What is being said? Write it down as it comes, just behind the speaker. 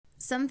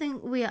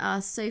Something we are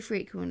asked so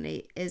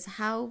frequently is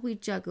how we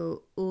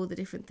juggle all the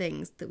different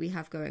things that we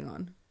have going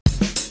on.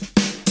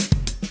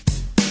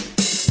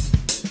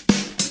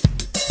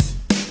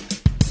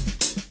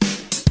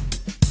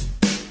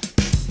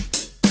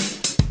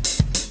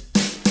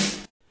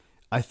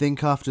 I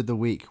think after the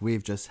week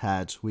we've just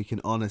had, we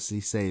can honestly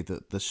say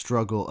that the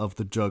struggle of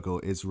the juggle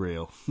is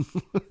real.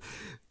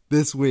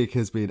 This week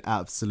has been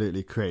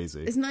absolutely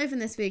crazy. It's not even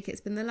this week,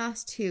 it's been the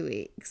last 2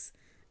 weeks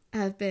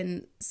have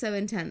been so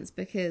intense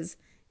because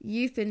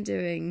you've been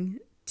doing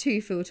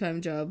 2 full-time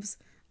jobs,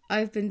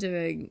 I've been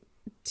doing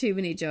too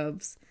many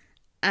jobs,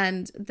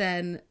 and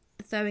then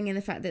throwing in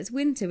the fact that it's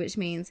winter, which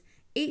means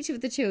each of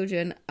the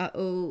children are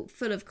all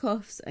full of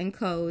coughs and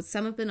colds.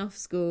 Some have been off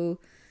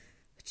school.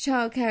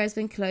 Childcare has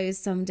been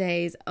closed some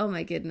days. Oh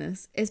my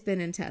goodness, it's been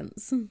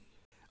intense.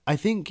 I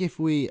think if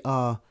we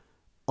are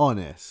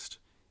honest,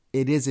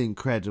 it is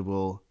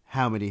incredible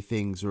how many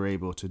things we're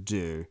able to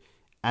do.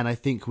 And I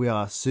think we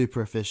are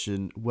super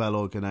efficient,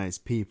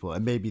 well-organised people.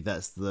 And maybe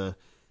that's the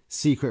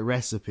secret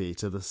recipe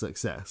to the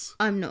success.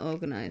 I'm not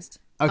organised.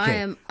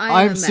 Okay,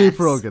 I'm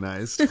super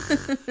organised.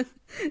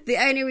 The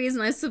only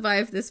reason I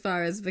survived this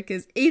far is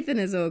because Ethan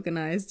is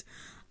organised.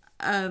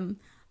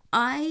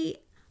 I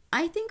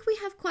think we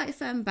have quite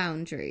firm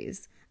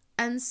boundaries.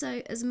 And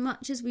so as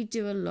much as we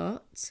do a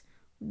lot,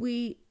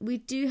 we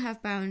do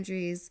have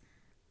boundaries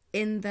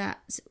in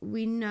that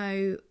we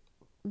know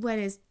when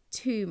is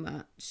too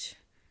much,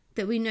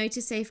 that we know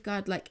to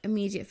safeguard like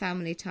immediate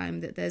family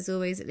time, that there's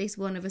always at least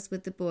one of us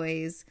with the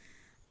boys,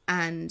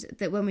 and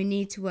that when we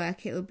need to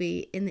work, it'll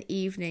be in the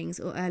evenings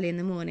or early in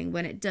the morning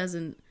when it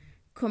doesn't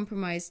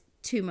compromise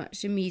too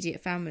much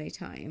immediate family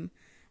time.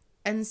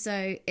 And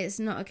so it's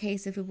not a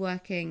case of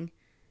working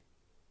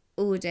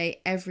all day,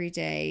 every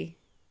day,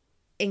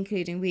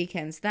 including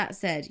weekends. That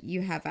said,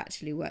 you have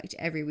actually worked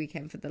every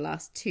weekend for the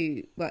last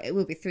 2, well, it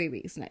will be 3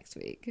 weeks next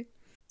week.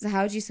 So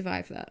how do you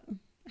survive that?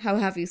 How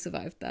have you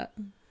survived that?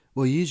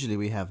 Well, usually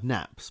we have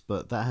naps,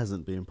 but that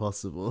hasn't been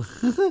possible.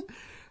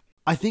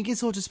 I think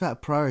it's all just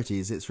about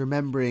priorities. It's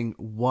remembering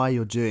why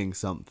you're doing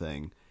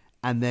something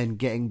and then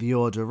getting the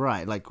order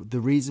right. Like, the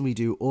reason we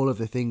do all of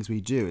the things we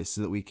do is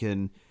so that we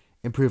can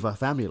improve our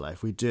family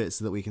life. We do it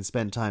so that we can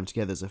spend time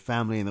together as a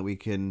family and that we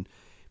can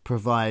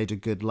provide a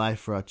good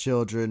life for our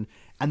children.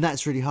 And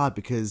that's really hard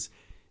because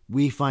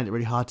we find it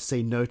really hard to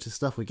say no to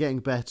stuff. We're getting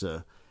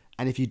better.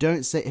 And if you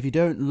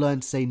don't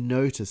learn to say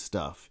no to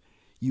stuff,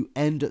 you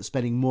end up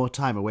spending more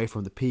time away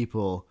from the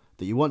people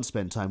that you want to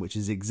spend time, which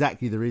is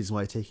exactly the reason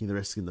why you're taking the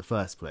risk in the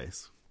first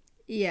place.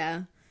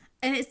 Yeah.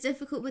 And it's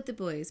difficult with the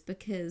boys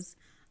because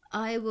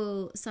I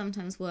will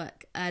sometimes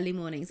work early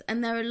mornings,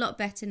 and they're a lot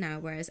better now,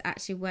 whereas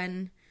actually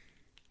when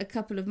a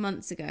couple of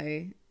months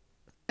ago,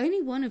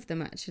 only one of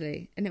them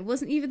actually, and it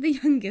wasn't even the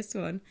youngest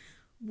one,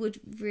 would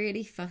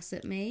really fuss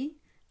at me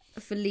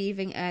for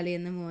leaving early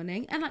in the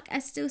morning. And like, I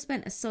still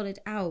spent a solid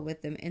hour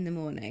with them in the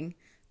morning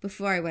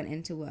before I went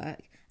into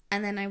work,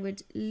 and then I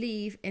would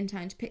leave in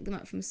time to pick them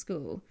up from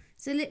school.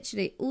 So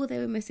literally all they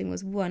were missing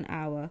was 1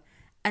 hour.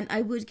 And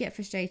I would get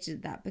frustrated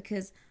at that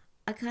because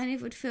I kind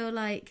of would feel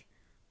like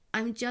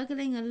I'm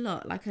juggling a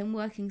lot, like I'm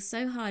working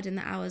so hard in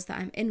the hours that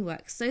I'm in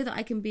work so that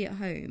I can be at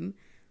home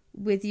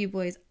with you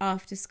boys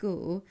after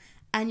school,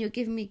 and you're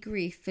giving me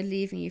grief for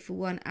leaving you for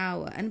 1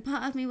 hour. And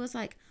part of me was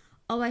like,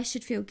 oh, I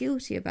should feel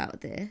guilty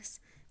about this.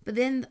 But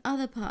then the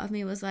other part of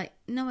me was like,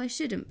 no, I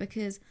shouldn't,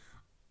 because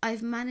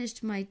I've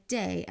managed my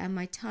day and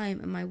my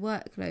time and my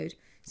workload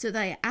so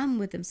that I am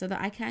with them, so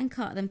that I can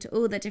cart them to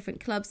all their different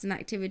clubs and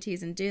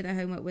activities and do their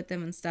homework with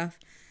them and stuff.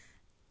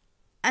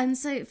 And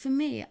so for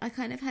me, I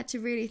kind of had to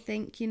really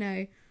think,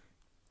 I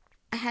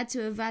had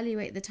to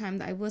evaluate the time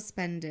that I was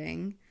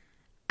spending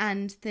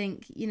and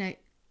think,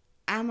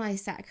 am I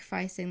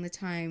sacrificing the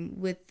time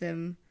with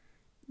them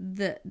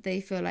that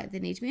they feel like they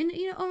need me? And,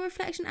 on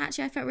reflection,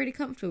 actually, I felt really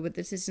comfortable with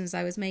the decisions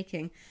I was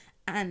making.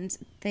 And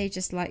they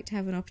just like to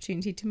have an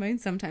opportunity to moan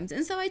sometimes.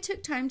 And so I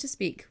took time to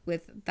speak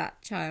with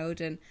that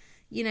child and,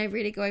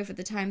 really go over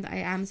the time that I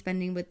am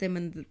spending with them.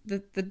 And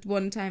the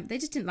one time, they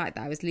just didn't like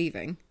that I was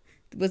leaving.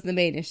 Was the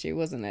main issue,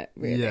 wasn't it,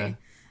 really?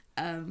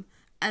 Yeah.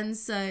 And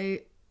so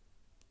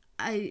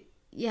I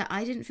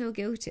didn't feel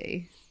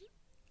guilty.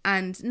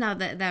 And now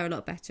that they're a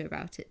lot better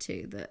about it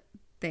too, that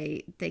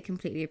they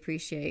completely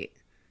appreciate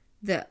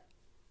that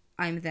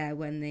I'm there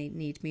when they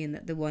need me, and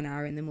that the 1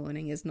 hour in the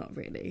morning is not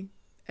really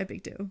a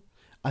big deal.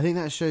 I think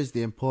that shows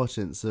the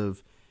importance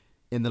of,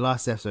 in the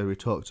last episode we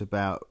talked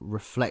about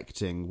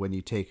reflecting when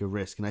you take a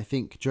risk, and I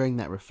think during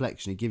that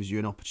reflection it gives you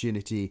an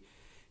opportunity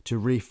to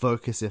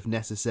refocus if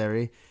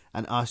necessary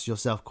and ask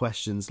yourself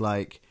questions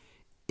like,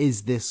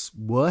 is this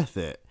worth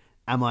it?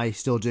 Am I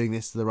still doing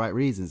this for the right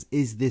reasons?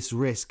 Is this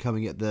risk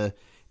coming at the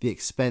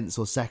expense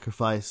or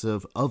sacrifice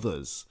of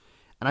others?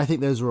 And I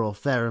think those are all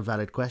fair and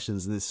valid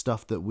questions, and it's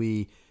stuff that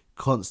we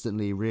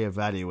constantly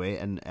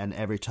reevaluate, and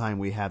every time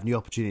we have new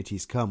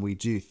opportunities come, we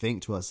do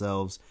think to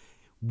ourselves,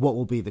 what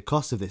will be the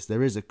cost of this?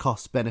 There is a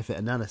cost-benefit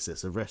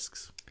analysis of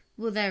risks.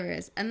 Well, there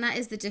is, and that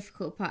is the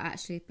difficult part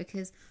actually,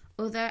 because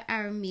although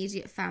our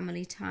immediate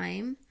family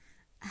time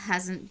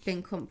hasn't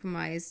been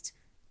compromised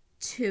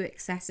too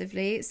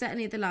excessively.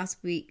 Certainly the last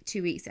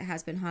 2 weeks it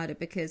has been harder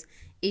because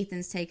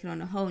Ethan's taken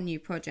on a whole new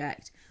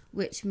project,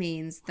 which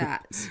means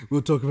that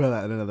we'll talk about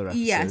that in another episode.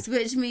 Yes,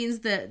 which means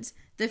that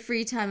the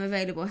free time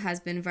available has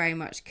been very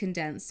much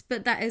condensed,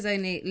 but that is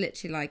only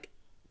literally like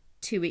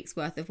 2 weeks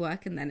worth of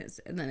work, and then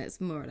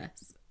it's more or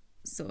less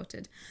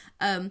sorted.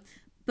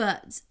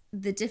 But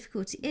the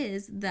difficulty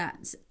is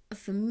that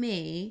for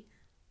me,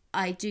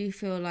 I do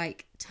feel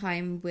like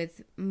time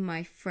with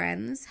my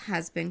friends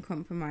has been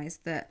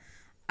compromised, that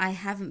I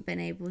haven't been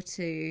able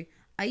to.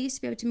 I used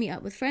to be able to meet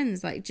up with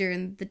friends like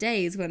during the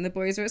days when the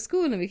boys were at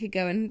school and we could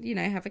go and,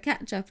 have a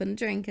catch up and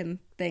drink and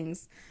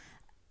things.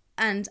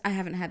 And I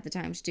haven't had the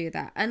time to do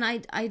that. And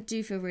I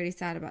do feel really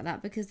sad about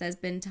that because there's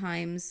been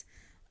times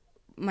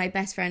my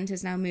best friend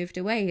has now moved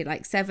away,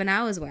 like 7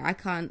 hours away. I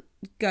can't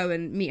go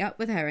and meet up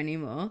with her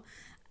anymore.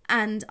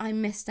 And I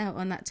missed out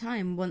on that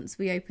time. Once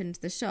we opened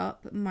the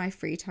shop, my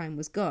free time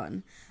was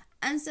gone.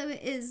 And so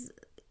it is,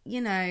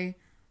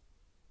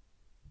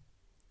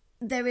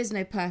 there is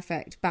no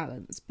perfect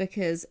balance,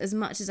 because as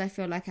much as I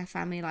feel like our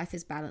family life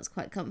is balanced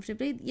quite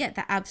comfortably, yet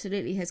that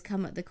absolutely has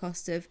come at the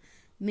cost of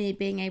me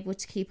being able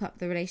to keep up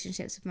the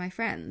relationships with my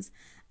friends.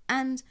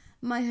 And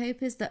my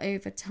hope is that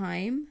over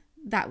time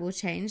that will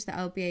change, that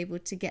I'll be able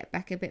to get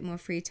back a bit more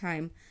free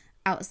time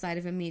outside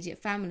of immediate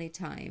family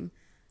time.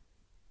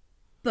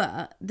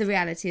 But the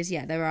reality is,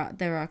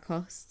 there are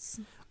costs.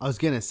 I was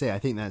going to say, I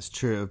think that's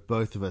true of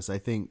both of us. I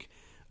think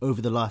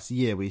over the last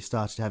year we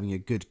started having a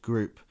good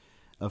group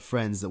of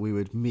friends that we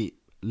would meet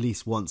at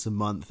least once a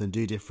month and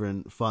do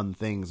different fun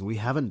things. We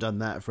haven't done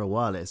that for a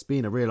while. It's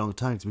been a really long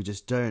time because we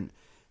just don't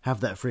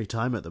have that free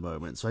time at the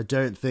moment. So I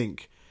don't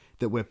think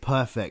that we're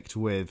perfect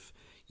with,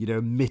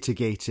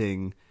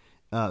 mitigating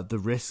the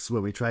risks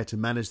when we try to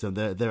manage them.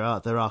 There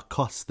are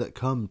costs that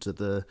come to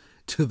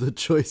the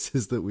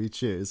choices that we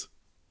choose.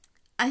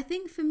 I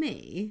think for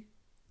me,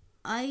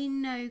 I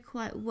know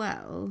quite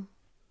well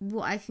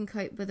what I can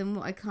cope with and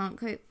what I can't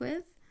cope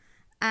with.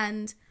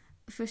 And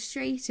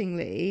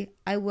frustratingly,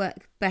 I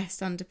work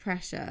best under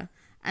pressure.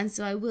 And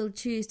so I will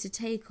choose to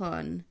take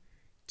on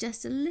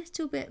just a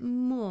little bit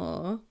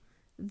more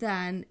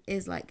than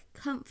is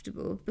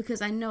comfortable,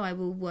 because I know I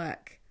will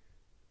work.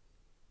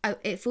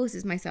 It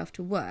forces myself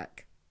to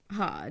work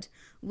hard.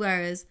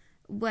 Whereas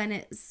when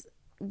it's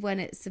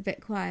a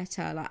bit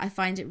quieter, I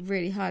find it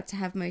really hard to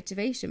have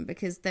motivation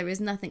because there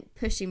is nothing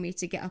pushing me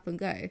to get up and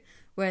go.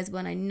 Whereas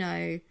when I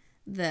know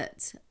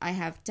that I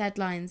have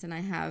deadlines and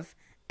I have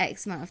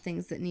X amount of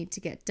things that need to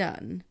get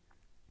done,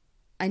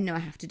 I know I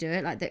have to do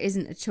it. There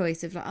isn't a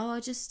choice of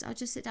I'll just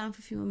sit down for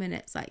a few more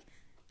minutes.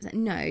 It's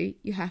no,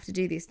 you have to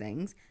do these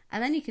things,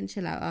 and then you can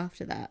chill out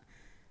after that.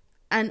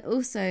 And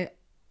also,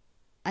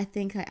 I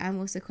think I am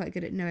also quite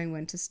good at knowing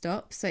when to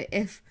stop. So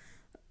if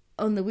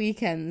on the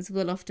weekends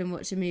we'll often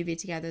watch a movie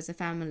together as a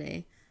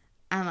family,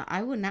 and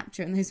I will nap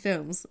during those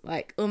films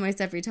almost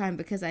every time,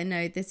 because I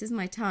know this is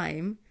my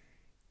time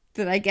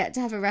that I get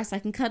to have a rest. I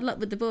can cuddle up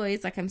with the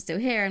boys, I'm still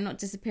here, I'm not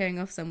disappearing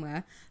off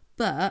somewhere,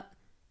 but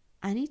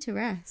I need to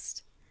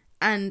rest,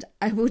 and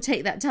I will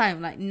take that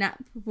time.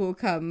 Nap will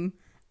come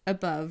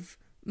above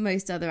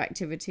most other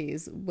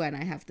activities when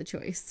I have the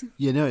choice.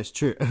 It's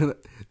true.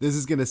 This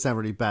is going to sound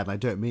really bad, and I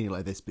don't mean it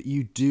like this, but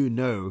you do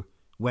know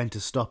when to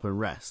stop and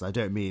rest. I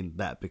don't mean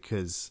that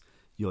because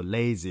you're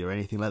lazy or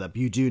anything like that,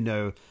 but you do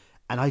know,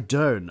 and I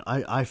don't.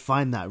 I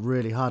find that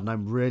really hard, and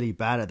I'm really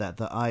bad at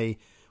that I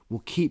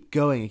will keep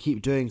going and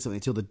keep doing something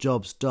until the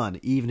job's done,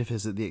 even if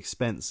it's at the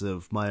expense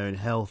of my own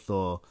health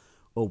or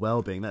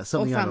well-being. That's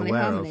something I'm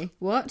aware harmony. of.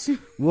 What?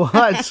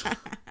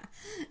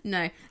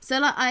 No. So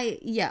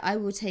I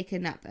will take a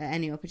nap at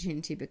any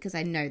opportunity because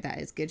I know that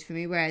is good for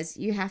me. Whereas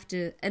you have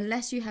to,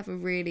 unless you have a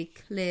really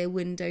clear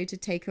window to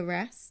take a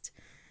rest,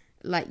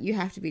 you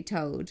have to be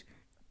told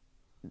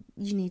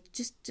you need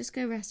just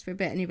go rest for a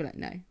bit, and you'll be like,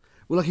 no.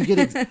 Well,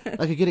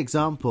 a good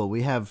example,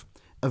 we have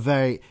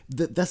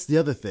that's the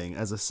other thing,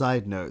 as a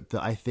side note,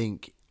 that I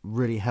think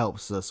really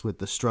helps us with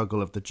the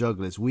struggle of the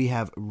juggle, is we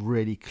have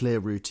really clear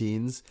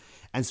routines,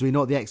 and so we know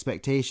what the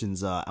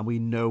expectations are and we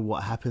know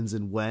what happens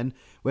and when,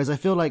 whereas I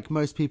feel like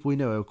most people we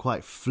know are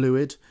quite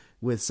fluid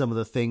with some of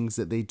the things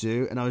that they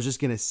do. And I was just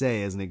going to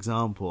say, as an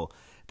example,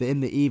 that in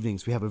the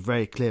evenings we have a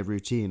very clear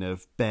routine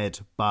of bed,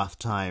 bath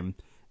time,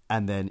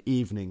 and then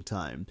evening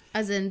time.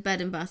 As in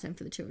bed and bath time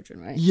for the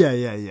children, right?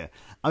 Yeah.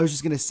 I was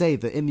just going to say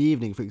that in the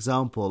evening, for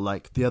example,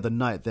 the other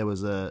night there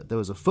was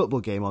a football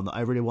game on that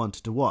I really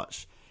wanted to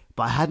watch,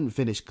 but I hadn't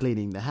finished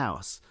cleaning the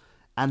house,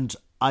 and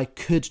I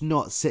could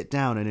not sit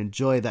down and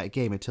enjoy that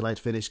game until I'd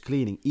finished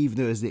cleaning, even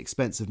though it was at the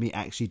expense of me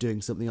actually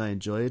doing something I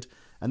enjoyed.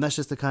 And that's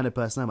just the kind of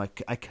person I am.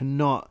 I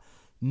cannot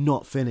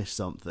not finish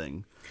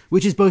something,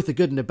 which is both a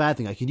good and a bad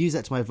thing. I can use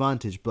that to my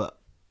advantage, but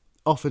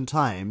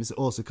oftentimes it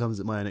also comes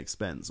at my own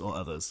expense or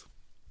others.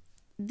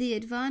 The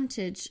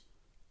advantage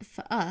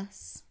for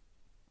us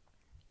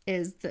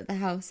is that the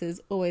house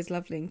is always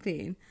lovely and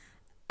clean.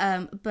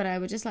 But I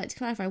would just like to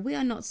clarify, we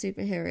are not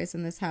superheroes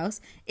in this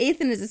house.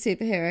 Ethan is a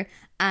superhero,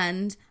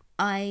 and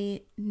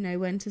I know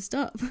when to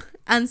stop.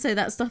 And so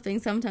that stopping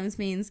sometimes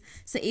means,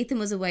 so Ethan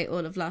was away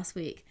all of last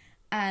week,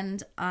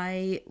 and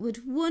I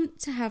would want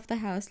to have the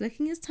house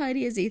looking as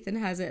tidy as Ethan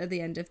has it at the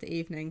end of the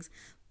evenings,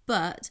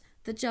 but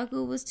the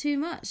juggle was too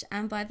much.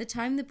 And by the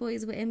time the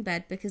boys were in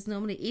bed, because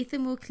normally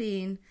Ethan will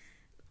clean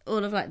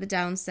all of like the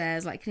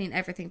downstairs, like clean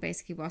everything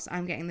basically whilst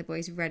I'm getting the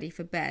boys ready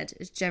for bed,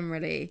 is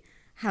generally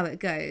how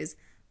it goes.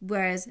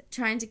 Whereas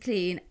trying to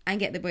clean and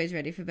get the boys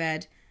ready for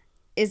bed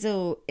is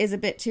a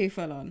bit too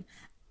full on.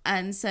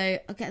 And so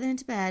I'll get them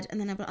into bed, and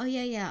then I'll be like, oh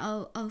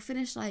yeah, I'll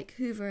finish like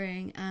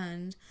hoovering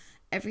and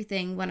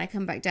everything when I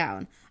come back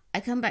down. I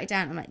come back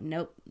down, I'm like,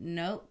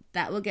 nope,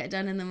 that will get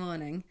done in the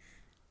morning.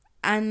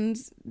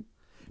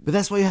 But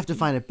that's why you have to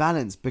find a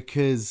balance,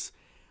 because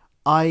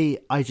I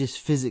just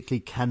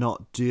physically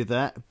cannot do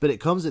that. But it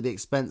comes at the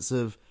expense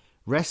of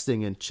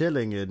resting and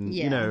chilling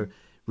and,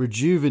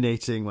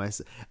 rejuvenating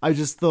myself. I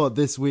just thought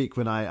this week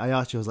when I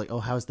asked you, I was like, oh,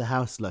 how's the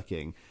house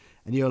looking?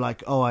 And you're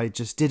like, oh, I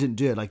just didn't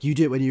do it. Like, you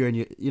do it when you're in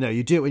your,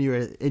 you do it when you're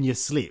in your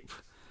sleep.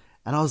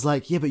 And I was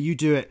like, yeah, but you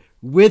do it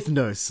with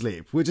no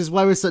sleep, which is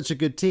why we're such a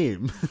good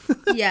team.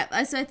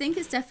 Yeah, so I think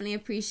it's definitely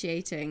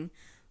appreciating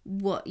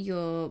what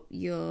your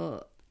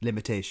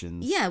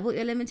limitations. Yeah, what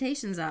your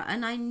limitations are.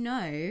 And I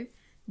know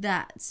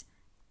that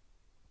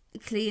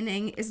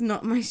cleaning is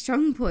not my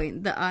strong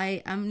point, that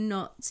I am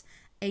not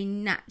a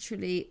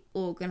naturally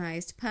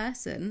organised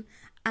person.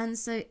 And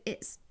so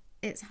it's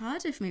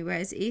harder for me,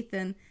 whereas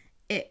Ethan,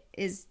 it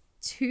is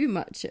too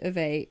much of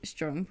a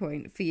strong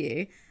point for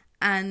you.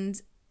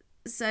 And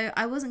so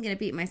I wasn't going to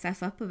beat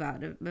myself up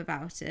about it,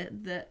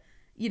 that,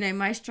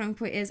 my strong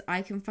point is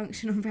I can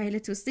function on very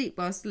little sleep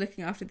whilst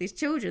looking after these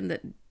children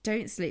that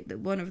don't sleep, that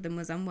one of them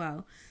was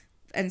unwell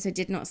and so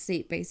did not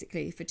sleep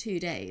basically for 2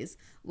 days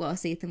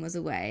whilst Ethan was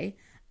away.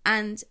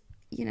 And,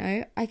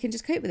 I can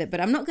just cope with it, but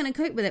I'm not going to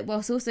cope with it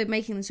whilst also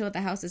making sure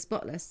the house is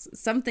spotless.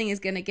 Something is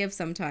going to give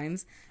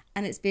sometimes,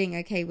 and it's being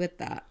okay with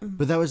that.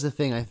 But that was the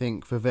thing, I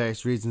think, for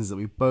various reasons that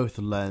we both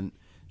learnt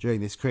during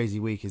this crazy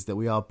week, is that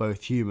we are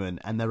both human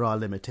and there are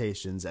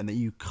limitations, and that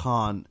you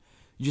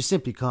just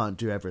simply can't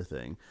do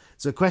everything.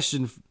 So a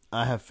question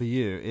I have for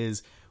you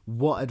is,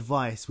 what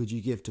advice would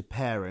you give to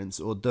parents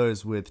or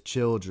those with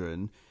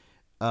children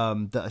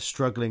that are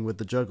struggling with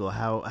the juggle?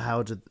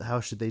 How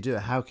should they do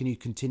it? How can you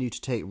continue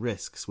to take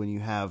risks when you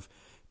have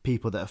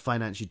people that are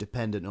financially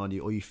dependent on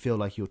you, or you feel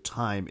like your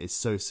time is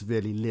so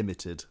severely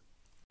limited?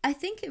 I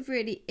think it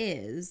really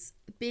is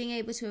being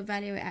able to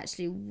evaluate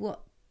actually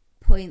what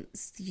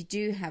points you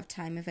do have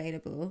time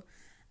available,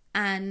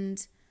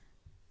 and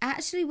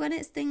actually when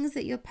it's things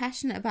that you're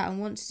passionate about and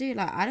want to do.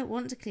 Like, I don't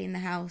want to clean the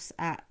house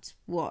at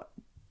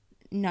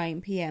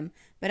 9 p.m,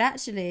 but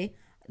actually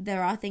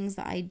there are things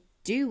that I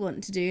do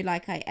want to do,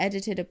 like I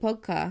edited a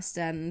podcast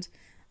and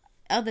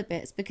other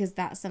bits because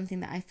that's something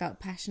that I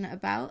felt passionate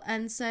about.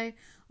 And so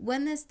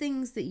when there's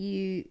things that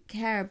you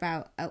care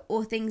about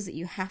or things that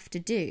you have to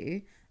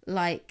do,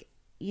 like,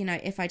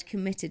 if I'd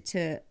committed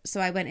to, so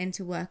I went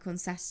into work on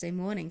Saturday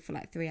morning for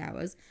like 3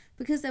 hours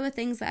because there were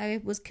things that I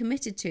was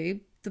committed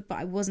to but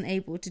I wasn't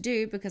able to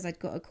do because I'd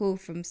got a call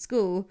from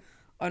school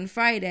on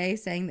Friday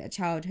saying that a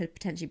child had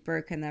potentially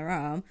broken their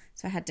arm,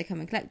 so I had to come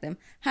and collect them.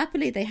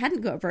 Happily, they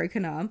hadn't got a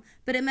broken arm,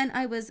 but it meant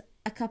I was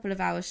a couple of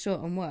hours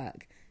short on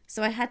work,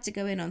 so I had to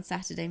go in on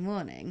Saturday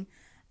morning.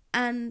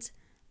 And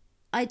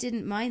I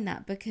didn't mind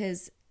that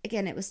because,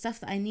 again, it was stuff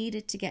that I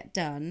needed to get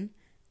done.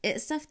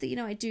 It's stuff that,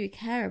 I do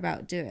care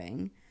about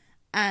doing,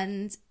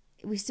 and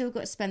we still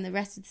got to spend the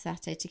rest of the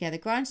Saturday together.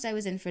 Granted, I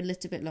was in for a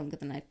little bit longer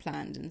than I'd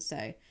planned, and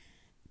so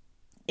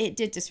it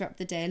did disrupt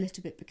the day a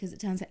little bit because it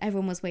turns out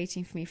everyone was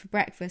waiting for me for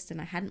breakfast and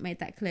I hadn't made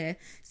that clear.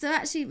 So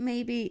actually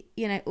maybe,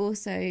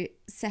 also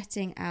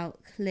setting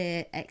out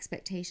clear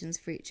expectations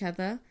for each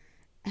other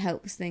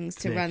helps things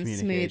to run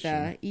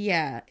smoother.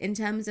 Yeah, in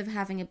terms of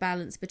having a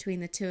balance between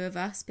the two of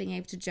us, being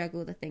able to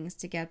juggle the things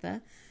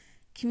together,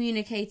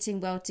 communicating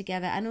well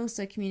together, and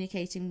also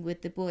communicating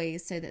with the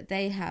boys so that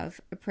they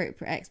have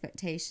appropriate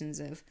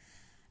expectations of.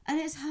 And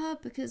it's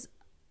hard because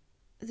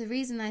the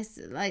reason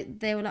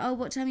they were like, oh,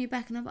 what time are you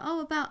back? And I'm like,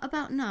 oh,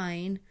 about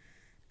 9.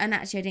 And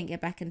actually I didn't get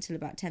back until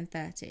about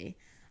 10:30.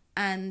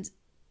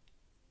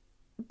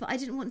 But I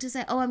didn't want to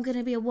say, oh, I'm going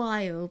to be a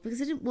while,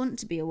 because I didn't want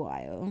to be a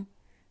while.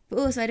 But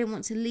also I didn't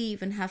want to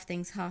leave and have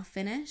things half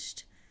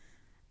finished.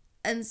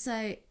 And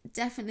so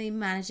definitely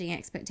managing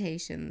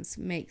expectations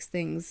makes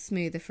things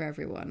smoother for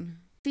everyone.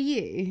 For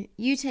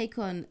you take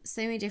on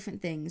so many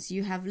different things.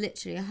 You have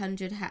literally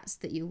 100 hats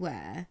that you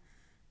wear.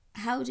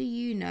 How do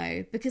you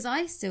know? Because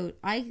I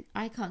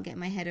can't get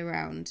my head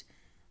around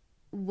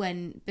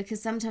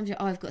because sometimes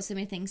you're, I've got so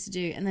many things to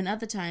do, and then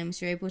other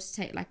times you're able to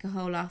take like a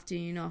whole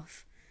afternoon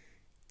off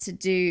to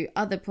do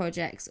other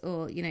projects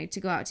or, to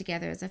go out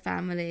together as a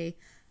family.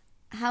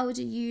 How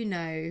do you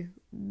know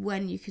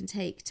when you can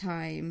take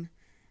time,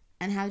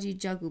 and how do you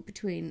juggle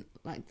between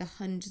like the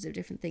hundreds of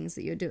different things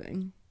that you're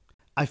doing?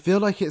 I feel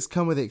like it's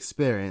come with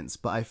experience,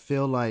 but I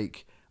feel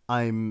like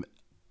I'm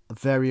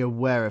very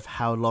aware of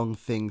how long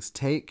things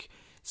take.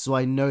 So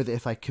I know that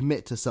if I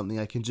commit to something,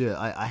 I can do it.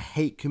 I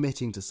hate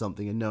committing to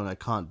something and knowing I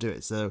can't do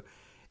it. So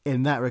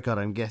in that regard,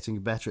 I'm getting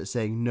better at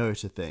saying no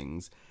to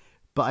things.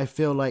 But I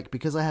feel like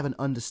because I have an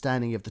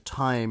understanding of the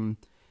time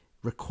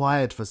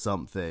required for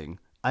something,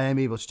 I am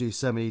able to do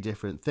so many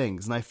different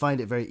things. And I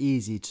find it very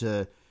easy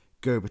to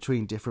go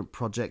between different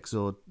projects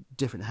or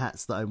different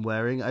hats that I'm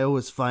wearing. I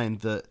always find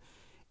that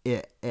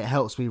it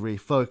helps me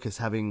refocus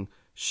having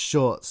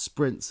short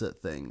sprints at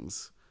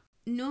things.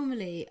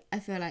 Normally, I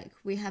feel like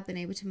we have been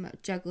able to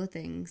juggle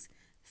things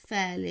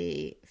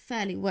fairly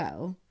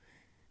well.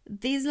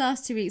 These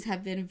last 2 weeks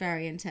have been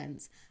very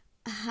intense.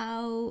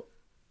 How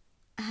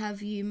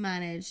have you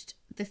managed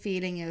the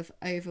feeling of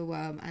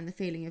overwhelm and the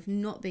feeling of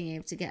not being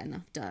able to get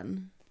enough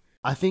done?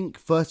 I think,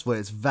 first of all,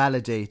 it's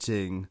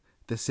validating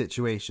the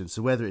situation.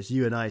 So whether it's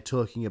you and I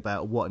talking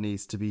about what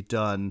needs to be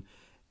done,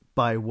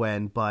 by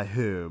when, by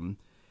whom,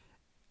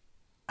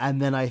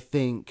 and then I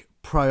think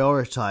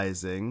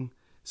prioritizing,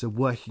 so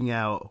working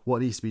out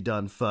what needs to be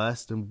done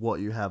first and what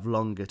you have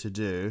longer to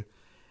do.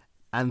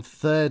 And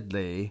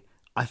thirdly,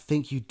 I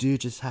think you do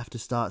just have to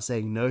start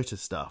saying no to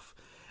stuff.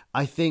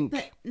 I think...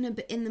 But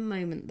in the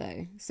moment,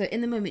 though. So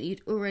in the moment,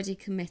 you'd already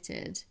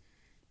committed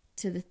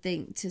to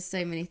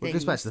so many things. Well, it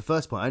goes back to the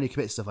first point. I only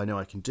commit to stuff I know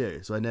I can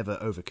do, so I never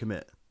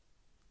overcommit.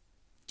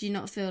 Do you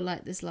not feel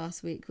like this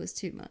last week was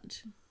too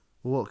much?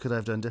 Well, what could I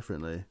have done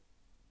differently?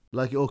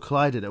 Like, it all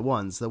collided at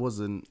once. There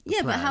wasn't a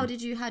plan. But how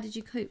did you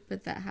cope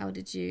with that? How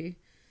did you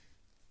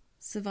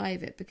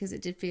survive it? Because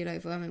it did feel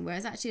overwhelming.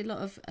 Whereas actually a lot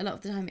of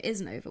the time it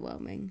isn't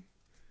overwhelming.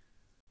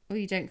 Or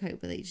you don't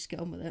cope with it, you just get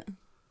on with it.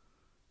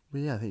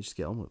 Well, yeah, I think you just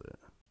get on with it.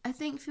 I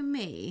think for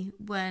me,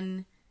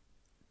 when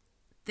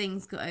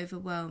things got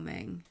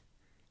overwhelming,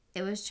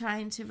 it was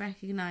trying to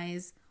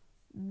recognise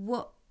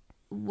what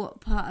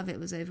part of it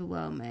was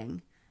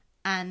overwhelming,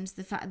 and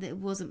the fact that it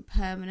wasn't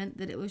permanent,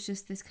 that it was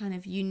just this kind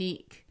of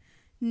unique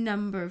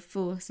number of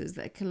forces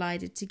that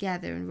collided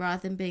together. And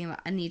rather than being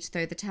like, I need to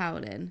throw the towel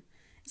in,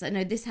 it's like,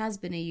 no, this has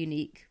been a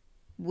unique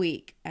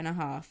week and a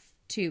half,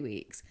 2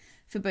 weeks,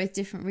 for both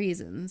different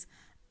reasons,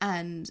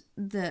 and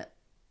that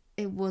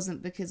it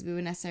wasn't because we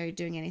were necessarily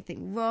doing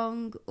anything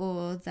wrong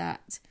or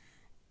that,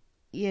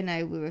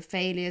 we were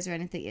failures or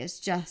anything. It's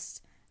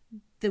just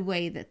the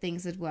way that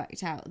things had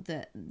worked out,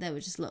 that there were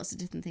just lots of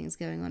different things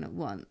going on at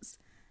once,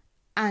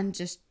 and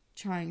just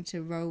trying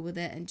to roll with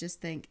it and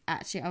just think,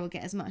 actually, I will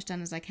get as much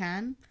done as I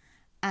can,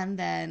 and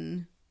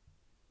then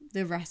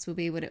the rest will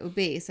be what it will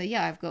be. So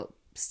yeah, I've got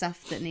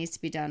stuff that needs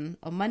to be done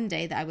on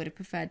Monday that I would have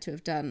preferred to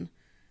have done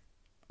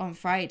on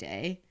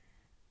Friday,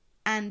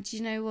 and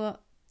you know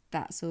what?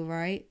 That's all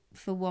right.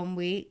 For 1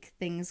 week,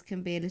 things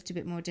can be a little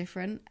bit more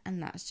different,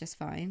 and that's just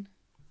fine.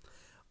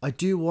 I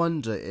do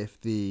wonder if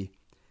the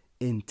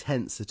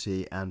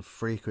intensity and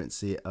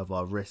frequency of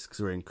our risks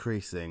are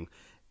increasing.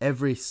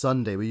 Every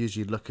Sunday, we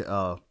usually look at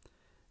our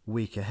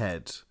week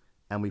ahead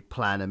and we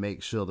plan and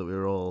make sure that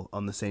we're all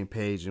on the same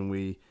page and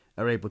we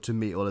are able to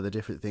meet all of the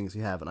different things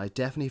we have. And I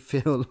definitely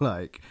feel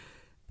like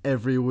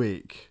every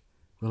week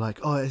we're like,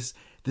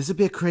 this will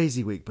be a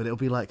crazy week, but it'll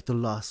be like the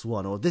last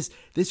one, or this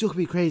week will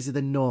be crazier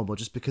than normal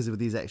just because of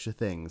these extra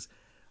things.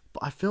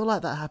 But I feel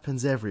like that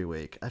happens every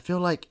week. I feel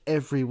like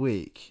every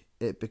week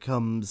it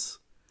becomes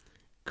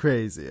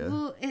crazier.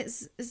 Well,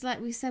 it's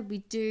like we said, we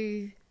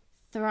do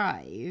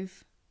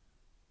thrive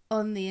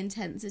on the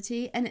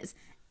intensity, and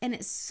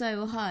it's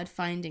so hard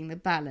finding the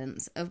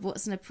balance of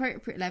what's an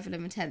appropriate level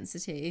of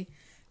intensity,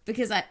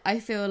 because I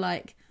feel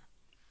like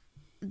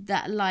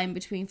that line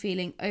between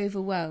feeling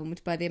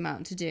overwhelmed by the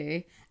amount to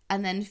do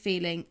and then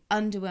feeling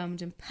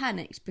underwhelmed and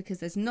panicked because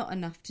there's not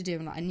enough to do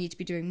and like, I need to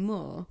be doing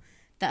more,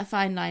 that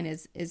fine line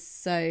is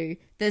so,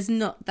 there's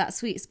not, that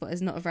sweet spot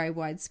is not a very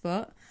wide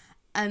spot.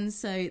 And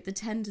so the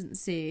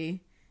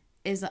tendency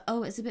is like,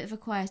 it's a bit of a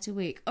quieter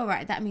week. All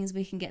right, that means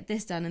we can get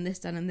this done and this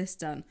done and this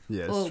done.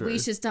 Yeah, or true. We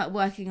should start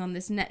working on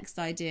this next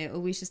idea, or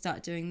we should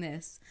start doing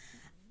this.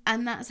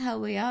 And that's how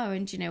we are.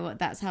 And you know what?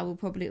 That's how we'll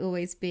probably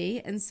always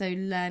be. And so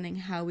learning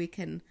how we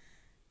can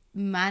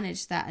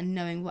manage that and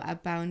knowing what our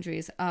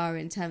boundaries are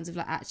in terms of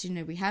like, actually,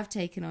 no, we have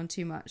taken on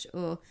too much,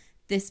 or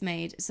this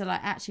made. So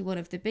like, actually, one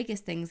of the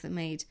biggest things that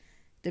made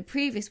the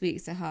previous week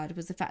so hard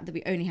was the fact that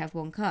we only have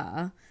one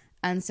car.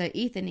 And so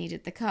Ethan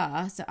needed the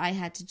car. So I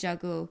had to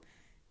juggle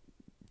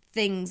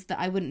things that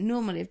I wouldn't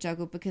normally have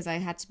juggled because I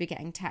had to be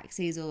getting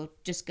taxis or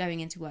just going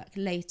into work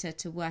later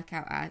to work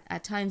out our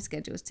time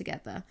schedules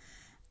together.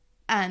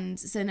 And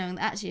so knowing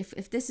that actually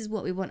if this is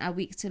what we want our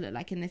week to look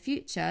like in the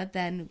future,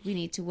 then we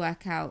need to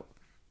work out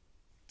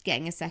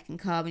getting a second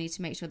car. We need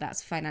to make sure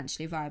that's a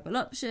financially viable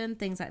option,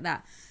 things like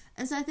that.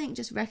 And so I think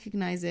just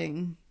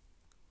recognising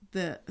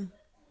that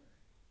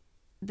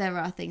there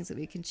are things that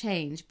we can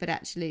change, but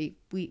actually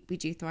we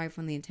do thrive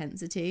on the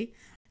intensity.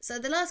 So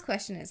the last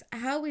question is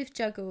how we've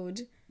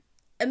juggled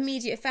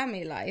immediate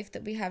family life,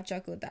 that we have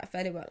juggled that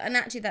fairly well. And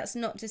actually that's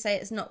not to say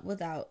it's not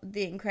without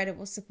the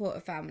incredible support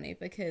of family,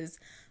 because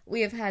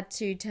we have had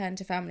to turn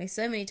to family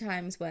so many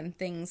times when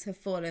things have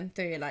fallen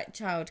through, like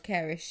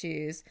childcare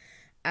issues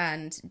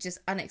and just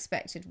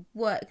unexpected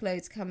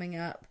workloads coming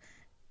up.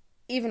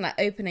 even like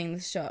opening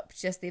the shop,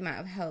 just the amount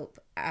of help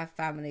our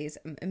families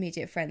and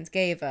immediate friends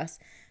gave us.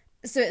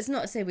 So it's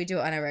not to say we do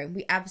it on our own.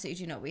 We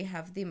absolutely do not. We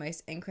have the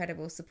most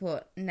incredible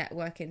support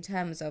network in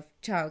terms of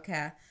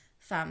childcare,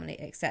 family,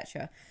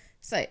 etc.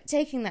 So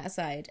taking that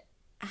aside,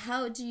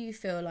 how do you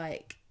feel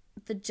like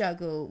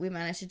we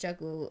managed to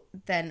juggle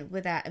then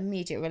with our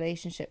immediate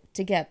relationship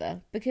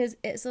together? Because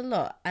it's a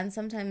lot. And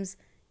sometimes,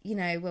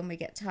 when we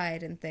get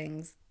tired and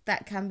things,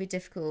 that can be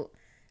difficult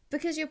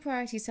because your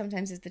priority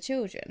sometimes is the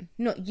children,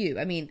 not you.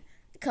 I mean,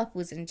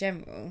 couples in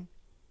general.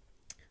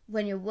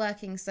 When you're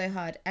working so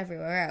hard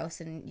everywhere else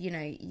and,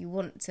 you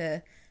want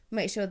to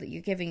make sure that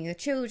you're giving your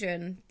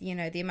children,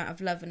 the amount of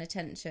love and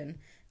attention,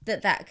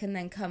 that can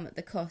then come at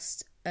the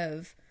cost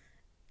of,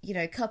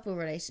 couple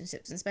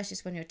relationships, and especially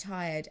when you're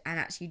tired and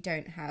actually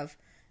don't have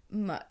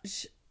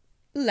much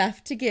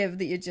left to give,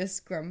 that you're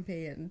just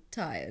grumpy and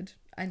tired.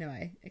 I know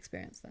I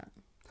experienced that.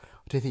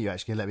 Do you think you're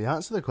actually going to let me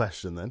answer the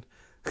question then?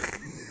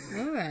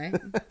 All right.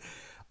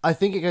 I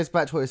think it goes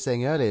back to what I was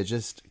saying earlier,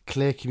 just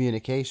clear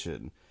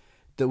communication.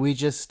 That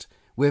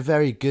we're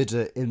very good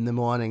at in the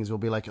mornings. We'll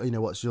be like,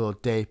 what's your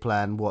day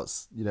plan?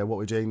 What's, what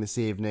we're doing this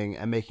evening,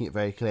 and making it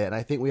very clear. And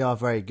I think we are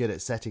very good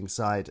at setting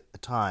aside a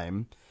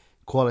time,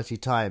 quality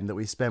time that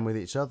we spend with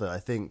each other. I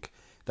think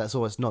that's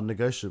almost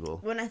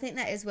non-negotiable. Well, and I think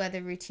that is where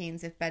the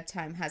routines of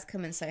bedtime has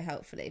come in so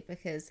helpfully,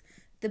 because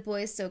the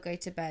boys still go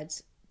to bed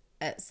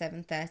at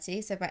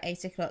 7:30. So by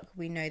 8 o'clock,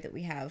 we know that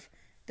we have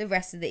the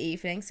rest of the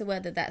evening. So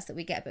whether that's that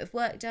we get a bit of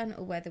work done,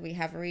 or whether we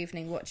have our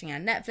evening watching our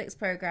Netflix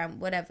program,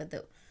 whatever,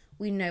 that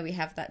we know we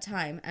have that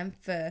time. And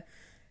for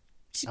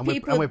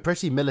people... And we're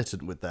pretty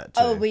militant with that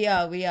too. Oh, we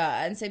are.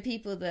 And so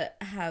people that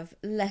have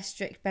less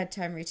strict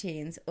bedtime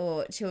routines,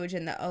 or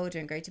children that are older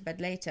and go to bed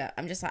later,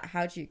 I'm just like,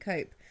 how do you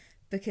cope?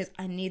 Because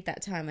I need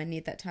that time. I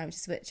need that time to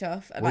switch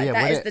off. And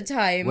that is the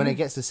time. When it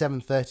gets to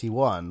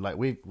 7:31, like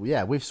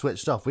we've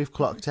switched off. We've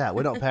clocked out.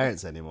 We're not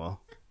parents anymore.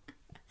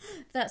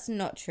 That's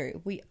not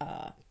true. We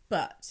are.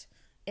 But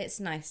it's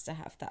nice to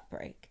have that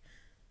break.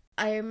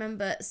 I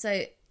remember...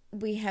 So...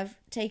 we have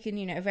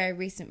taken, a very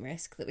recent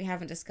risk that we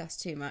haven't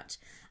discussed too much.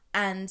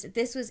 And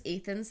this was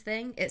Ethan's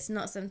thing. It's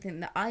not something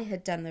that I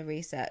had done the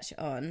research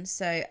on,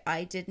 so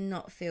I did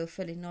not feel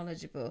fully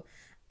knowledgeable.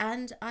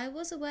 And I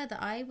was aware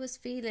that I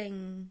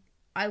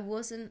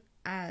wasn't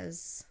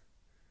as...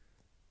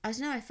 I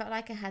don't know, I felt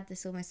like I had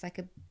this almost like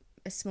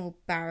a small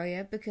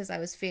barrier, because I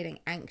was feeling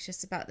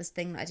anxious about this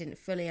thing that I didn't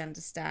fully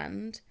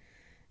understand.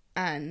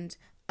 And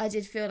I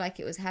did feel like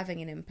it was having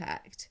an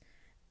impact.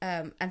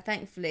 And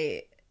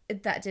thankfully...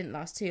 that didn't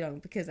last too long,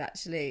 because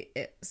actually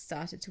it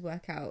started to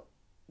work out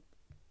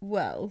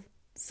well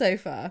so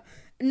far.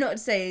 Not to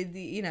say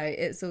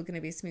it's all going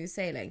to be smooth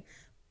sailing,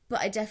 but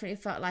I definitely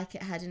felt like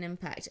it had an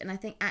impact. And I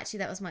think actually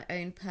that was my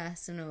own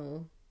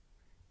personal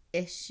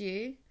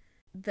issue,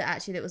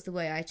 that was the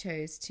way I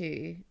chose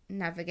to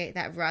navigate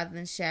that. Rather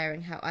than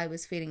sharing how I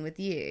was feeling with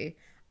you,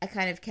 I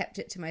kind of kept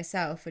it to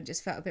myself and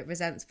just felt a bit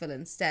resentful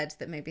instead,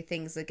 that maybe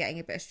things are getting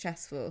a bit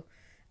stressful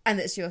and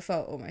it's your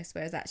fault almost,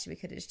 whereas actually we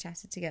could have just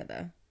chatted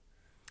together.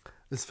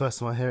 This is the first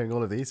time I'm hearing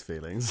all of these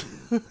feelings.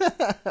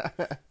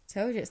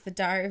 Told you, it's the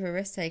diary of a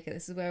risk taker.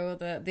 This is where all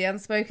the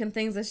unspoken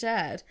things are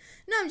shared.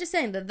 No, I'm just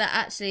saying that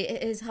actually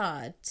it is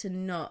hard to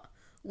not,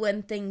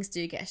 when things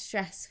do get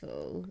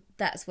stressful,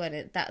 that's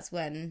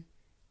when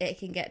it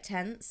can get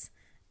tense.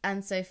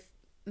 And so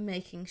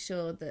making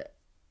sure that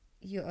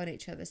you're on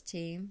each other's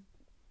team.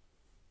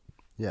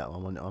 Yeah,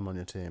 I'm on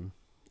your team.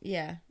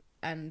 Yeah,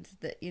 and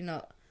that you're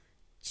not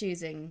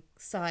choosing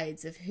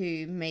sides of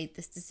who made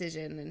this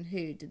decision and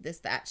who did this,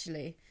 that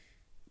actually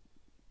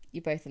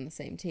you're both on the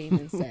same team.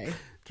 And so to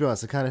be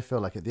honest, I kind of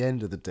feel like at the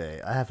end of the day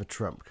I have a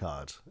trump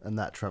card, and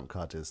that trump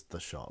card is the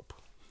shop.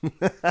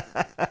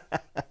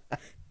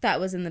 That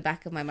was in the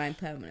back of my mind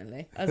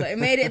permanently. I was like,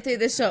 we made it through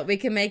the shop, we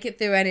can make it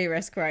through any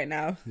risk right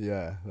now.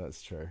 Yeah,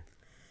 that's true.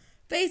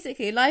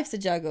 Basically, life's a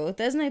juggle.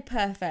 There's no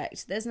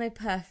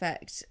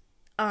perfect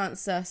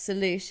answer,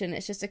 solution.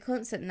 It's just a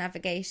constant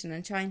navigation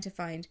and trying to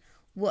find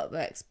what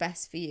works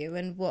best for you,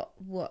 and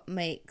what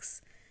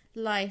makes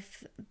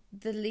life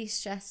the least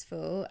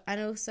stressful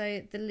and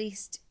also the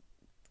least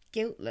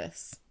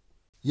guiltless.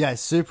 Yeah,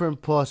 it's super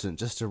important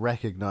just to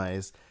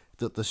recognise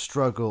that the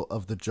struggle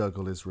of the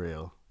juggle is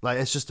real. Like,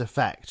 it's just a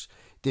fact.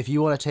 If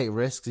you want to take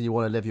risks and you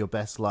want to live your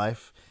best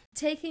life...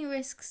 Taking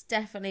risks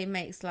definitely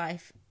makes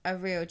life a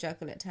real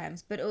juggle at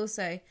times, but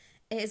also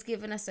it has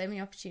given us so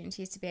many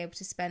opportunities to be able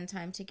to spend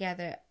time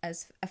together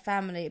as a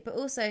family, but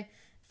also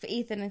for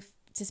Ethan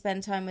to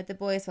spend time with the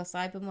boys whilst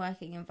I've been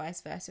working, and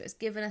vice versa. It's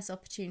given us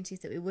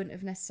opportunities that we wouldn't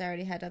have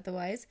necessarily had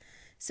otherwise.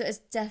 So it's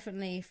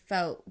definitely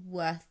felt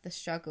worth the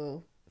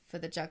struggle for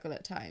the juggle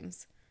at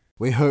times.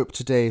 We hope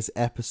today's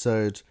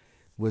episode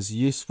was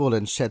useful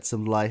and shed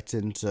some light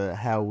into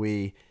how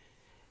we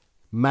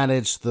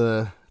manage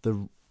the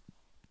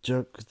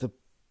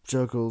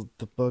juggle.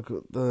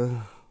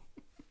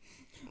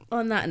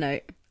 On that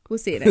note, we'll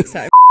see you next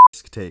time.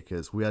 Risk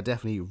takers. We are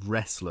definitely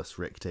restless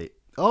risk takers.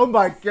 Oh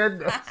my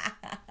goodness.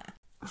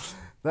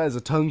 That is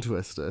a tongue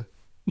twister.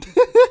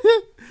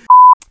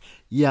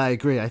 Yeah, I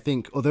agree. I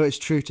think, although it's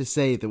true to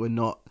say that we're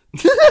not...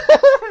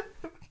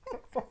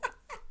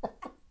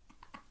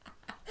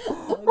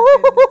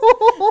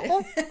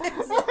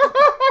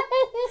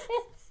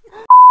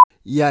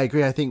 Yeah, I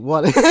agree. I think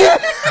what... How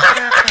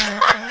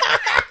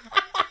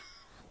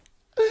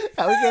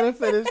are we going to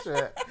finish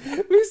it?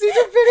 We just need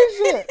to finish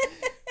it.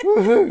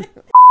 Woohoo.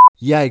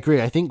 Yeah, I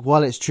agree. I think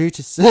while it's true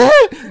to say...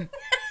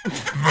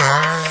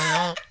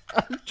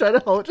 I'm trying to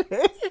hold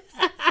it.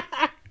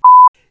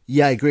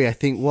 Yeah, I agree. I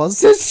think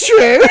whilst it's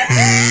true...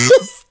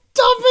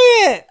 Stop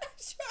it!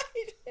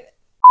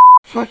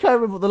 I can't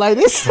remember what the line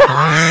is.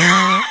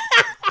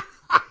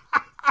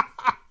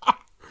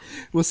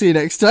 We'll see you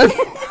next time.